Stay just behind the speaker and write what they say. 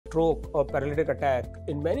stroke or paralytic attack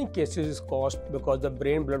in many cases is caused because the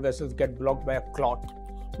brain blood vessels get blocked by a clot.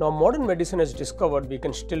 Now, modern medicine has discovered we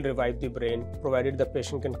can still revive the brain provided the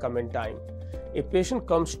patient can come in time. A patient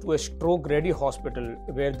comes to a stroke-ready hospital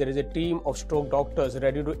where there is a team of stroke doctors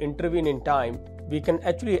ready to intervene in time. We can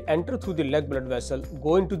actually enter through the leg blood vessel,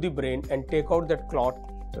 go into the brain and take out that clot,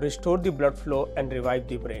 restore the blood flow and revive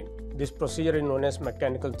the brain. This procedure is known as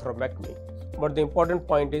mechanical thrombectomy. But the important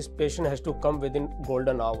point is patient has to come within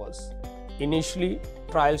golden hours. Initially,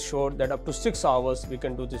 trials showed that up to 6 hours we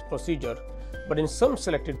can do this procedure, but in some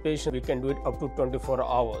selected patients we can do it up to 24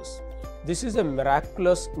 hours. This is a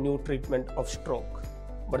miraculous new treatment of stroke.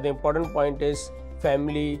 But the important point is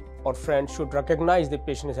family or friends should recognize the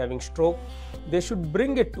patient is having stroke. They should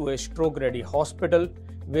bring it to a stroke-ready hospital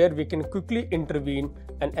where we can quickly intervene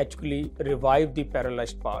and actually revive the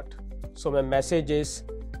paralyzed part. So my message is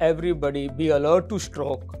everybody be alert to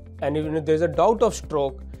stroke, and even if there's a doubt of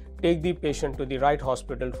stroke, take the patient to the right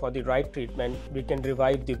hospital for the right treatment. We can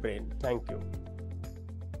revive the brain. Thank you.